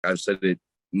I've said it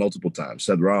multiple times,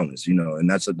 Seth Rollins, and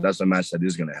that's a match that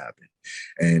is going to happen.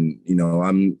 And,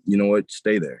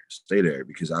 stay there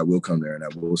because I will come there and I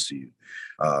will see you.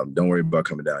 Don't worry about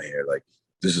coming down here. Like,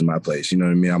 this is my place. You know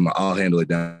what I mean? I'll handle it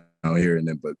down here. And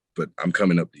then, but I'm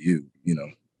coming up to you,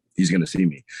 he's going to see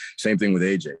me. Same thing with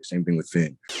AJ, same thing with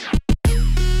Finn.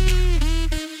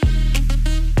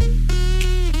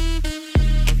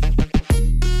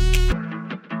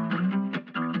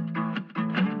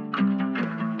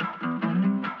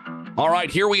 All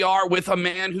right, here we are with a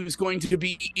man who's going to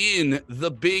be in the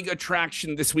big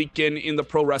attraction this weekend in the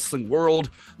pro wrestling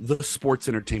world, the sports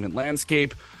entertainment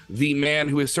landscape, the man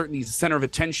who is certainly the center of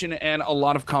attention and a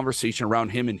lot of conversation around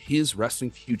him and his wrestling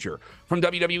future. From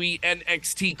WWE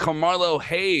NXT, Carmelo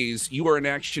Hayes, you are in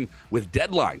action with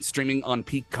Deadline streaming on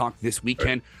Peacock this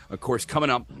weekend, of course, coming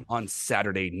up on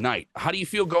Saturday night. How do you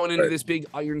feel going into this big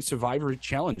Iron Survivor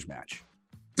Challenge match?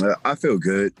 I feel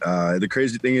good. The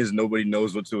crazy thing is nobody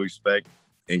knows what to expect,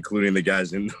 including the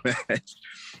guys in the match.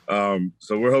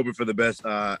 So we're hoping for the best.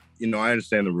 I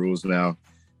understand the rules now.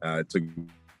 It took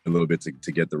a little bit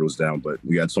to get the rules down, but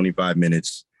we got 25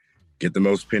 minutes. Get the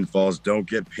most pinfalls. Don't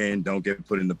get pinned. Don't get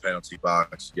put in the penalty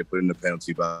box. Get put in the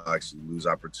penalty box. You lose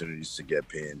opportunities to get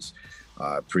pins.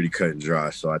 Pretty cut and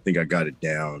dry. So I think I got it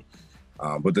down.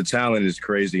 But the talent is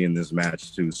crazy in this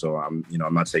match too, so I'm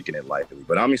not taking it lightly.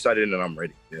 But I'm excited and I'm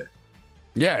ready.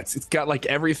 Yeah, it's got like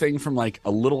everything from like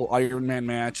a little Iron Man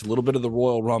match, a little bit of the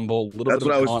Royal Rumble, a little That's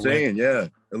bit of what I was saying. Yeah,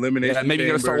 elimination. Yeah, maybe you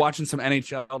got to chamber. start watching some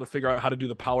NHL to figure out how to do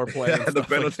the power play. Yeah, the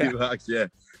penalty box. Yeah,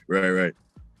 right.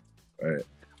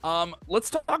 Let's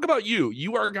talk about you.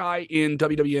 You are a guy in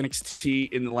WWE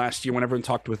NXT in the last year when everyone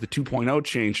talked with the 2.0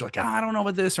 change, like, I don't know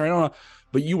about this, or I don't know.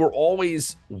 But you were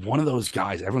always one of those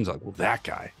guys. Everyone's like, well, that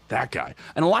guy.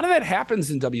 And a lot of that happens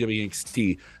in WWE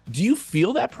NXT. Do you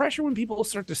feel that pressure when people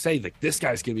start to say, like, this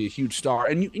guy's going to be a huge star?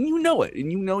 And you know it,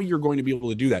 and you know you're going to be able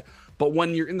to do that. But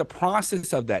when you're in the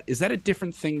process of that, is that a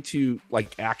different thing to,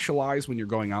 like, actualize when you're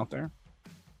going out there?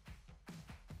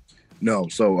 No.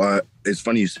 So it's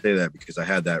funny you say that because I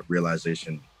had that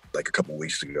realization like a couple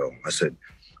weeks ago. I said,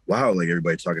 wow, like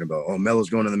everybody talking about, oh, Melo's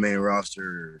going to the main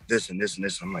roster, this and this and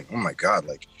this. I'm like, oh my God,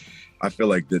 like I feel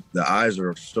like the eyes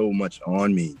are so much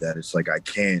on me that it's like I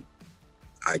can't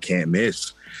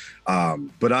miss.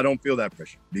 But I don't feel that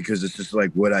pressure because it's just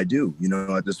like what I do.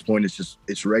 At this point,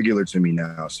 it's regular to me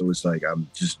now. So it's like I'm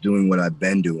just doing what I've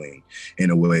been doing in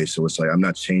a way. So it's like I'm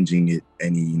not changing it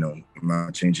I'm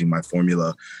not changing my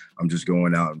formula. I'm just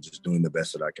going out and just doing the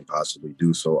best that I can possibly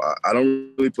do. So I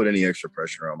don't really put any extra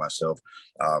pressure on myself.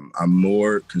 I'm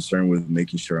more concerned with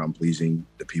making sure I'm pleasing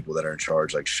the people that are in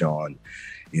charge, like Sean,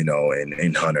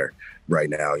 and Hunter right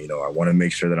now. I want to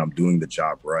make sure that I'm doing the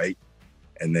job right.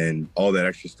 And then all that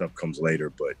extra stuff comes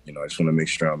later. But, I just want to make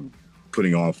sure I'm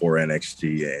putting on for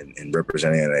NXT and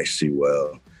representing NXT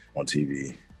well on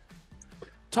TV.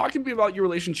 Talk to me about your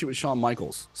relationship with Shawn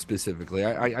Michaels specifically.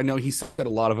 I know he said a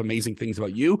lot of amazing things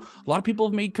about you. A lot of people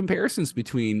have made comparisons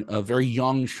between a very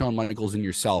young Shawn Michaels and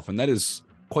yourself, and that is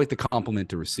quite the compliment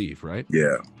to receive, right?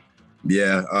 Yeah.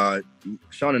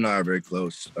 Shawn and I are very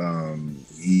close.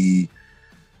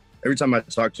 Every time I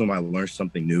talk to him, I learn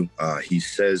something new. He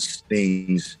says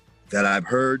things that I've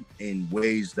heard in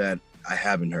ways that I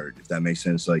haven't heard, if that makes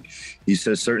sense. Like he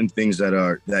says certain things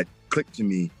that click to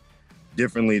me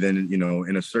differently than,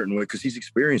 in a certain way, because he's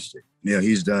experienced it.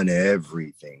 He's done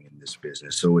everything in this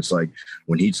business. So it's like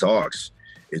when he talks,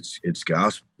 it's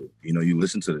gospel. You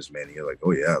listen to this man and you're like,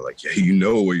 oh yeah, like, yeah, you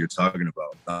know what you're talking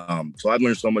about. So I've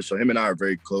learned so much. So him and I are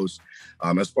very close.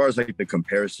 As far as like the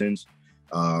comparisons,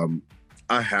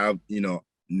 I have,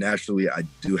 naturally I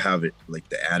do have it, like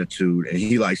the attitude, and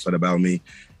he likes that about me,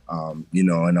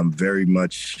 and I'm very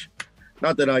much,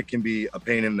 not that I can be a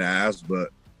pain in the ass, but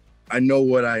I know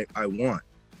what I want.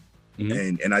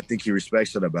 Mm-hmm. And I think he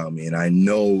respects it about me, and I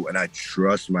know, and I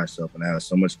trust myself, and I have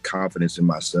so much confidence in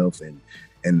myself, and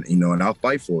I'll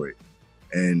fight for it.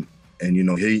 And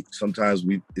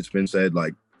it's been said,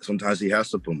 like, sometimes he has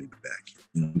to pull me back.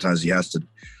 Sometimes he has to,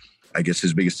 I guess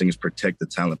his biggest thing is protect the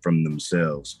talent from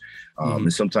themselves.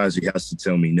 And sometimes he has to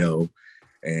tell me no.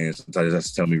 And sometimes he has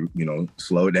to tell me,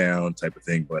 slow down type of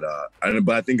thing. But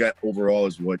I think that overall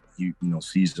is what he,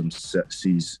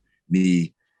 sees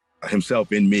me,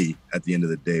 himself in me at the end of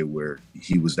the day, where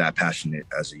he was that passionate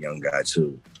as a young guy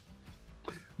too.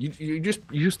 You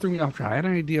just threw me off track. I had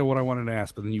an idea what I wanted to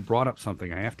ask, but then you brought up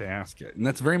something. I have to ask it, and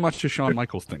that's very much a Shawn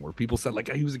Michaels thing, where people said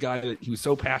like he was a guy that he was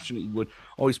so passionate, he would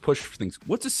always push for things.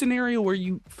 What's a scenario where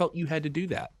you felt you had to do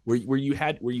that, where you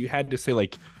had to say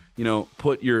like,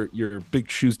 put your big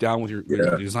shoes down with your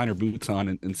designer boots on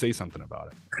and say something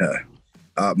about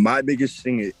it? My biggest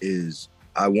thing is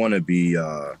I want to be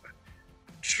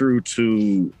true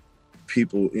to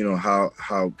people,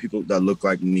 how people that look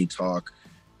like me talk,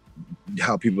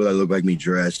 how people that look like me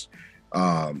dress.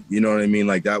 You know what I mean?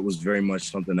 Like that was very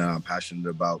much something that I'm passionate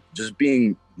about, just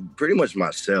being pretty much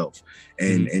myself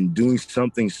and doing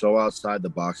something so outside the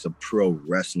box of pro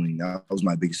wrestling. That was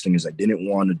my biggest thing, is I didn't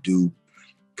want to do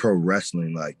pro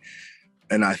wrestling.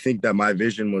 And I think that my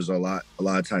vision was a lot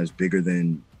of times bigger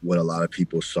than what a lot of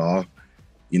people saw,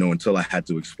 until I had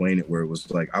to explain it, where it was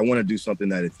like, I want to do something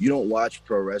that if you don't watch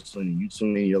pro wrestling and you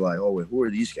tune in, you're like, oh, wait, who are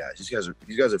these guys? These guys are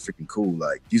freaking cool.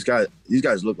 Like these guys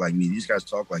look like me. These guys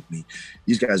talk like me.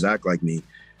 These guys act like me.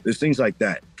 There's things like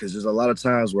that. Cause there's a lot of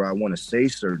times where I want to say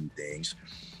certain things,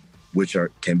 which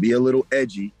can be a little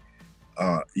edgy,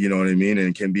 you know what I mean?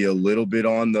 And can be a little bit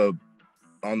on the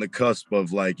cusp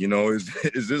of like,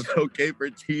 is this okay for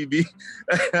TV?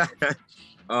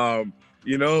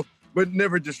 But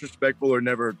never disrespectful or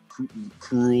never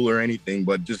cruel or anything,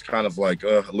 but just kind of like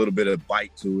a little bit of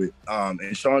bite to it.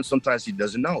 And Sean, sometimes he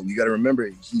doesn't know. You got to remember,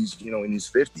 he's, in his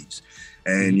 50s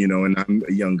and, and I'm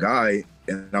a young guy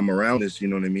and I'm around this, you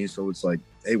know what I mean? So it's like,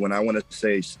 hey, when I want to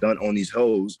say stunt on these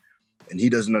hoes and he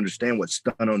doesn't understand what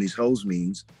stunt on these hoes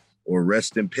means, or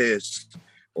rest in piss,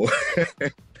 or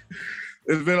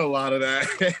there's been a lot of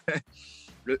that.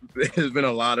 There's been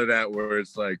a lot of that where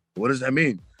it's like, what does that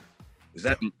mean? Is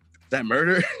that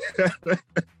murder?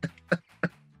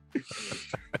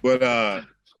 But how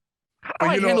do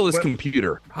I handle this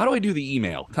computer? How do I do the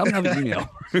email? Tell me how the email.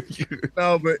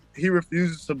 No, but he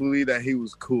refuses to believe that he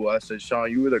was cool. I said,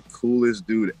 Sean, you were the coolest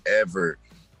dude ever.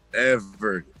 So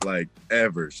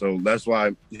that's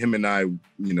why him and I,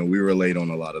 we relate on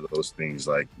a lot of those things.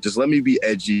 Like, just let me be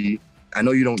edgy. I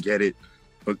know you don't get it,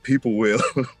 but people will.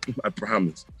 I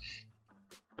promise.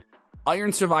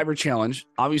 Iron Survivor Challenge.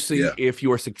 Obviously, if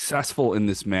you are successful in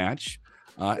this match,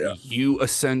 you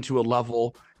ascend to a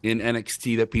level in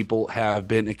NXT that people have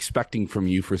been expecting from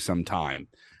you for some time.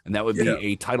 And that would be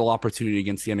a title opportunity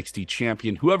against the NXT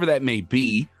champion, whoever that may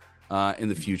be in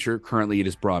the future. Currently, it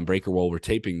is Bron Breakker while we're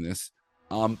taping this.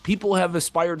 People have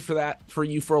aspired for that for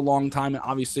you for a long time. And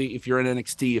obviously, if you're in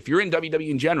NXT, if you're in WWE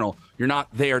in general, you're not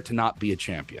there to not be a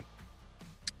champion.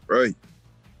 Right.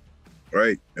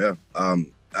 Yeah.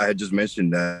 I had just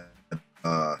mentioned that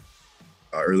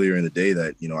earlier in the day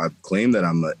that, I've claimed that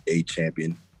I'm a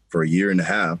champion for a year and a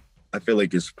half. I feel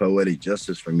like it's poetic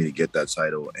justice for me to get that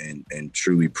title and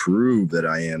truly prove that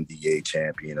I am the A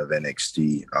champion of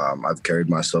NXT. I've carried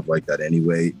myself like that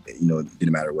anyway. It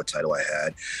didn't matter what title I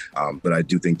had. But I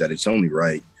do think that it's only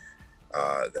right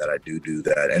that I do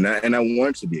that. And I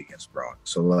want to be against Braun.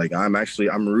 So like, I'm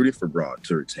rooting for Braun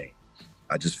to retain.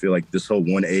 I just feel like this whole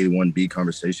 1A, 1B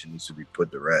conversation needs to be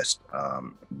put to rest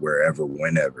wherever,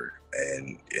 whenever.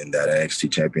 And that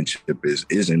NXT championship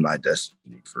is in my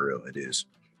destiny, for real. It is.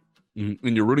 Mm-hmm.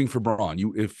 And you're rooting for Braun.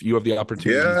 If you have the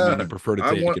opportunity, I prefer to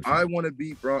take it. I want to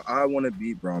beat Braun. I want to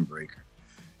beat Bron Breakker.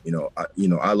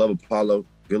 I love Apollo.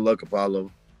 Good luck,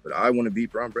 Apollo. But I want to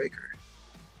beat Bron Breakker.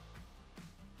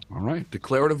 All right.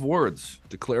 Declarative words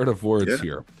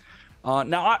here.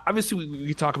 Now, obviously,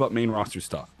 we talk about main roster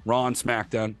stuff. Raw and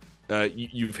SmackDown.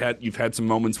 You've had some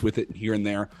moments with it here and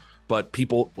there, but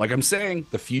people, like I'm saying,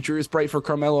 the future is bright for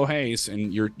Carmelo Hayes,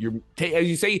 and you're as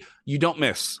you say, you don't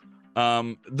miss.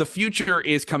 The future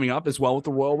is coming up as well with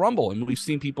the Royal Rumble, and we've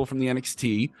seen people from the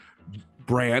NXT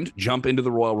brand jump into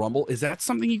the Royal Rumble. Is that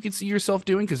something you could see yourself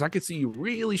doing? Because I could see you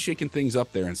really shaking things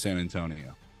up there in San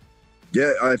Antonio.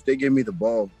 Yeah, if they give me the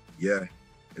ball,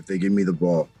 if they give me the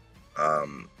ball.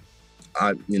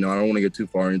 I don't want to get too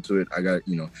far into it. I got,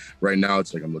 right now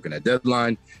it's like I'm looking at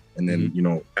deadline, and then,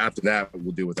 after that,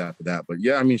 we'll deal with after that. But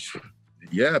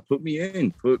put me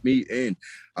in.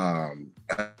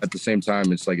 At the same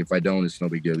time, it's like, if I don't, it's no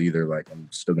big deal either. Like, I'm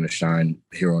still going to shine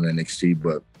here on NXT,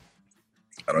 but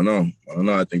I don't know.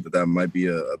 I think that might be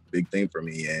a big thing for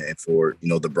me and for,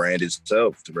 the brand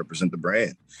itself, to represent the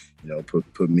brand,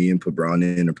 put me in, put Braun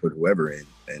in, or put whoever in.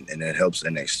 And that helps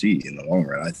NXT in the long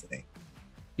run, I think.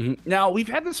 Now, we've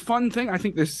had this fun thing. I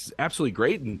think this is absolutely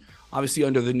great. And obviously,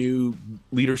 under the new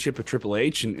leadership of Triple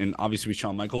H and obviously with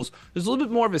Shawn Michaels, there's a little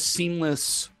bit more of a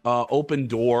seamless open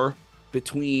door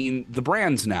between the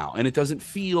brands now. And it doesn't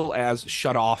feel as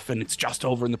shut off and it's just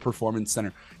over in the Performance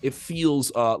Center. It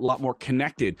feels a lot more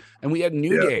connected. And we had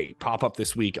New Day pop up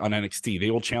this week on NXT.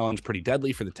 They will challenge Pretty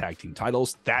Deadly for the tag team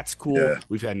titles. That's cool. Yeah.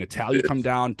 We've had Natalya come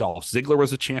down. Dolph Ziggler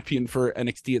was a champion for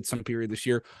NXT at some period this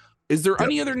year. Is there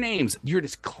any other names? You're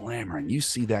just clamoring. You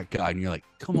see that guy and you're like,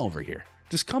 come over here.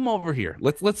 Just come over here.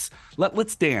 Let's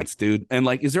dance, dude. And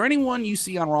like, is there anyone you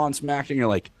see on Raw and SmackDown? You're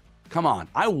like, come on,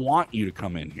 I want you to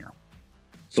come in here.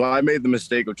 So I made the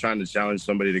mistake of trying to challenge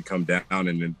somebody to come down,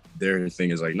 and then their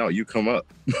thing is like, no, you come up.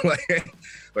 like,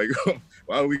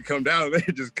 why would we come down? They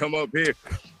just come up here.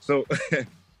 So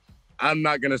I'm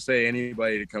not gonna say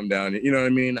anybody to come down. You know what I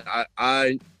mean?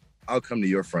 I'll come to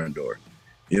your front door.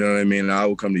 You know what I mean? I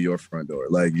will come to your front door.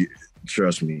 Like,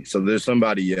 trust me. So there's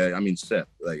somebody. Yeah, I mean, Seth.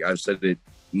 Like, I've said it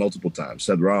multiple times.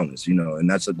 Seth Rollins. You know, and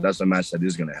that's a match that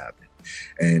is gonna happen.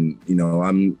 And, you know,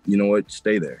 you know what?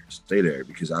 Stay there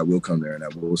because I will come there and I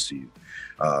will see you.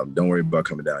 Don't worry about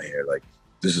coming down here. Like,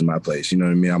 this is my place. You know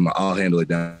what I mean? I'll handle it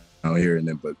down here. And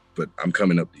then, but I'm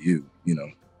coming up to you, you know,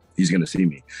 he's going to see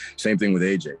me. Same thing with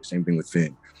AJ, same thing with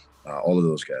Finn, all of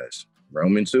those guys.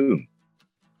 Roman too.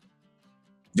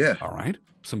 Yeah. All right.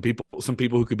 Some people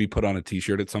who could be put on a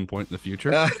t-shirt at some point in the future.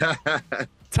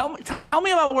 Tell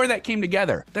me about where that came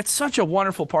together. That's such a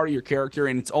wonderful part of your character.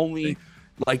 And it's only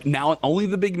like now only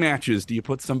the big matches do you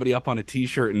put somebody up on a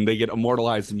t-shirt and they get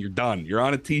immortalized and you're done. You're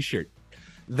on a t-shirt.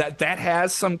 That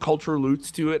has some cultural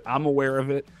roots to it. I'm aware of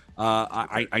it.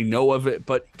 I know of it,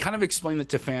 but kind of explain it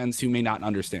to fans who may not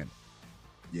understand.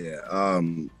 Yeah.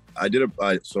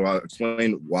 So I'll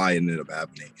explain why it ended up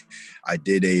happening. I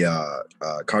did a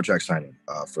contract signing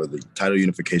for the title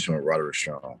unification with Roderick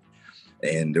Strong.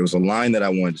 And there was a line that I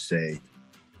wanted to say.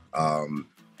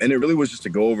 And it really was just to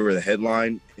go over the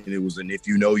headline. And it was an if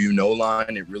you know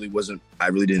line. It really wasn't, I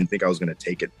really didn't think I was going to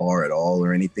take it far at all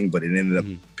or anything, but it ended up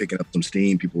picking up some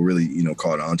steam. People really, you know,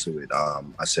 caught on to it.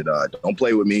 I said, don't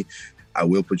play with me. I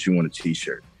will put you on a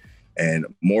t-shirt. And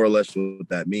more or less what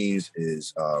that means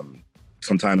is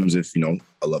sometimes if, you know,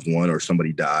 a loved one or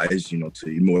somebody dies, you know, to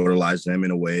immortalize them in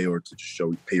a way or to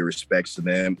pay respects to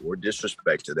them or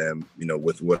disrespect to them, you know,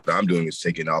 with what I'm doing is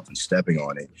taking off and stepping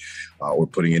on it or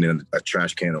putting it in a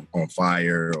trash can on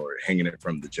fire or hanging it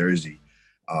from the jersey.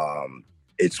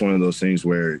 It's one of those things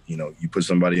where, you know, you put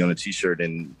somebody on a t-shirt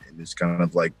and it's kind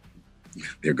of like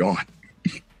they're gone.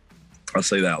 I'll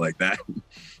say that like that.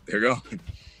 They're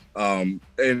gone.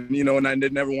 And, you know, and I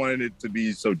never wanted it to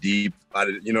be so deep. I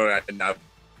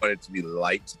wanted it to be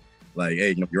light. Like, hey,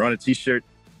 you know, you're on a t-shirt,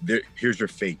 here's your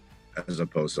fate, as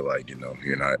opposed to like, you know,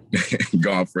 you're not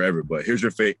gone forever, but here's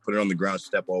your fate, put it on the ground,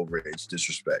 step over it, it's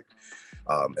disrespect.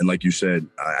 And like you said,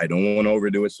 I don't want to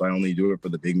overdo it, so I only do it for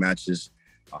the big matches,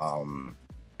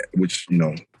 which, you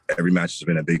know, every match has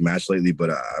been a big match lately,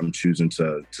 but I'm choosing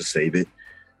to save it.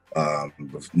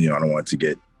 You know, I don't want it to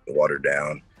get watered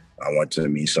down. I want to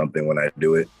mean something when I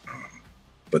do it.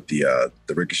 But the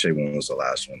Ricochet one was the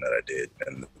last one that I did,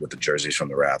 and with the jerseys from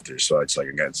the rafters. So it's like,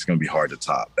 again, it's going to be hard to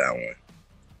top that one.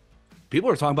 People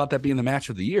are talking about that being the match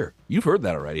of the year. You've heard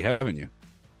that already, haven't you?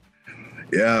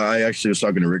 Yeah, I actually was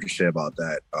talking to Ricochet about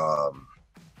that.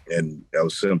 And that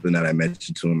was something that I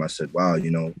mentioned to him. I said, wow,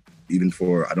 you know,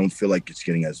 I don't feel like it's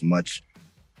getting as much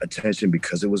attention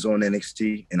because it was on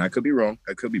NXT. And I could be wrong.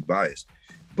 I could be biased.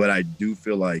 But I do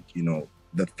feel like, you know,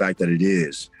 the fact that it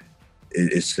is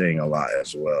saying a lot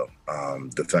as well.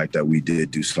 The fact that we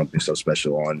did do something so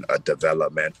special on a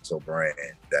developmental brand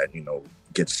that, you know,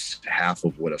 gets half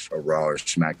of what a Raw or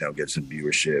SmackDown gets in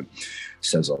viewership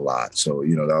says a lot. So,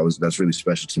 you know, that's really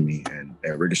special to me. And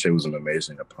Ricochet was an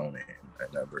amazing opponent,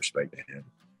 and I respected him.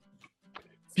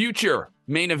 Future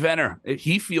main eventer.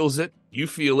 He feels it. You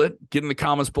feel it. Get in the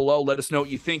comments below. Let us know what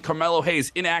you think. Carmelo Hayes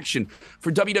in action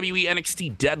for WWE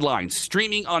NXT Deadline,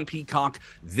 streaming on Peacock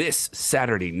this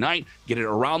Saturday night. Get it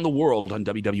around the world on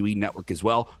WWE Network as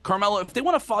well. Carmelo, if they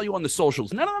want to follow you on the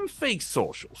socials, none of them fake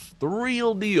socials, the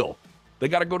real deal, they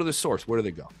got to go to the source. Where do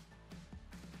they go?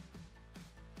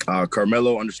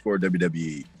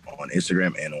 Carmelo_WWE on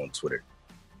Instagram and on Twitter.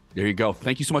 There you go.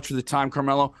 Thank you so much for the time,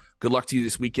 Carmelo. Good luck to you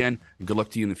this weekend, and good luck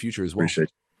to you in the future as well.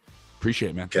 Appreciate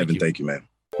it, man. Kevin, thank you, man.